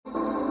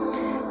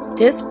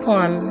This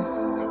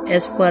poem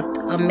is what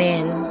a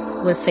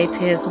man would say to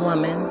his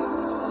woman.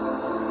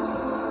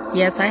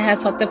 Yes, I have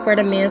something for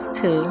the men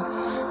too.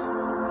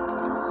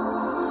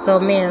 So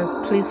men,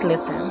 please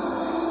listen.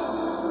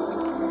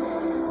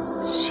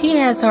 She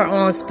has her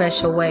own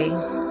special way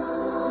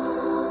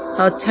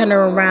of turning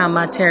around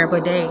my terrible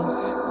day.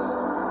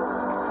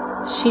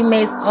 She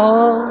makes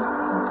all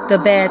the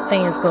bad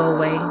things go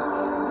away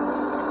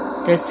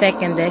the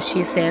second that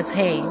she says,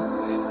 hey.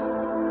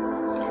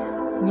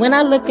 When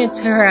I look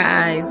into her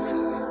eyes,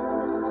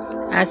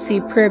 I see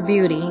pure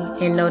beauty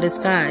in no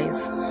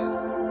disguise.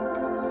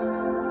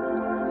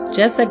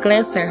 Just a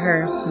glance at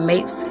her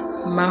makes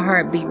my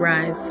heartbeat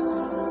rise.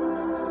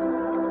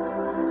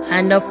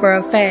 I know for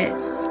a fact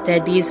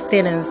that these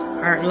feelings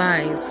aren't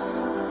lies.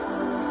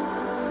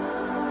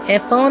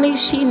 If only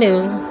she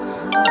knew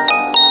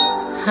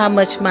how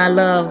much my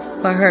love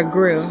for her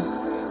grew.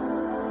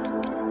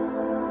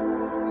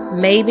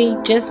 Maybe,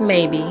 just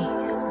maybe,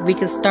 we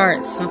could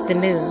start something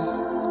new.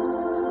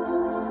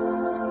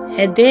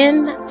 And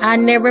then I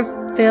never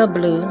feel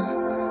blue.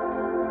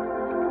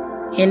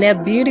 And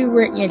that beauty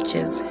we're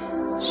inches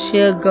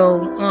should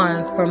go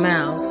on for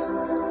miles.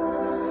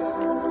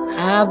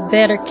 I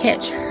better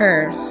catch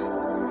her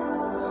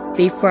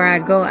before I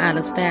go out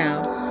of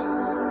style.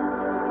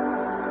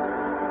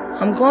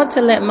 I'm going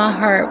to let my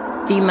heart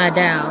be my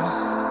dial,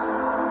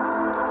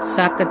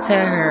 so I could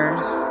tell her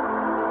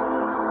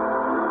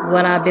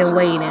what I've been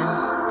waiting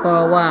for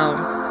a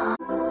while.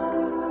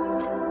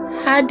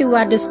 How do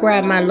I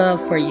describe my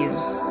love for you?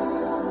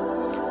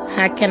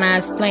 How can I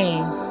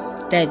explain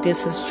that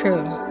this is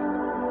true?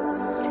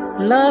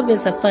 Love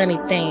is a funny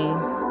thing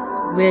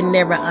we'll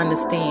never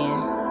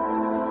understand.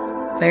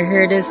 But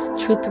hear this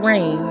truth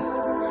ring,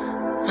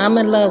 I'm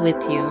in love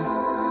with you.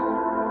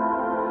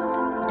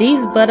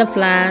 These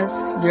butterflies,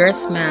 your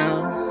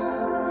smile,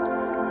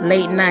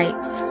 late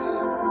nights,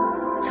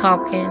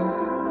 talking,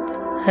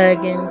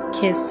 hugging,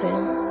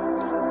 kissing,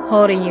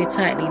 holding you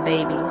tightly,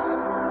 baby.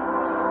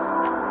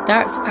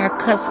 Thoughts are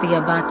custody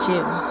about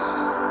you.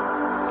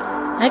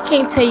 I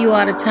can't tell you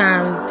all the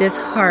time this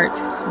heart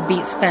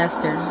beats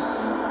faster,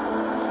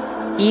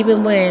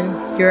 even when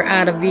you're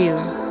out of view.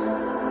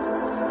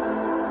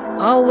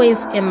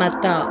 Always in my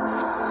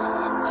thoughts,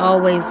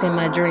 always in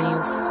my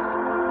dreams.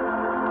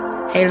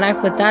 A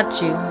life without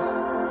you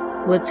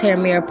will tear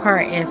me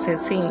apart as it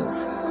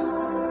seems.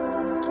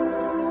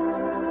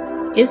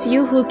 It's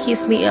you who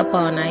keeps me up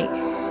all night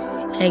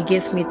and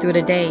gets me through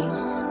the day.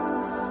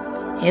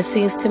 It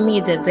seems to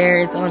me that there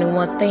is only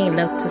one thing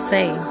left to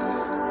say.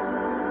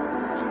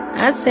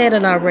 I said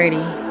it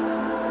already,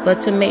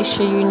 but to make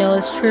sure you know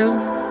it's true,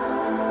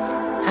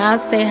 I'll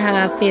say how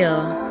I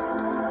feel.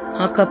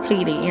 I'm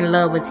completely in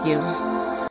love with you.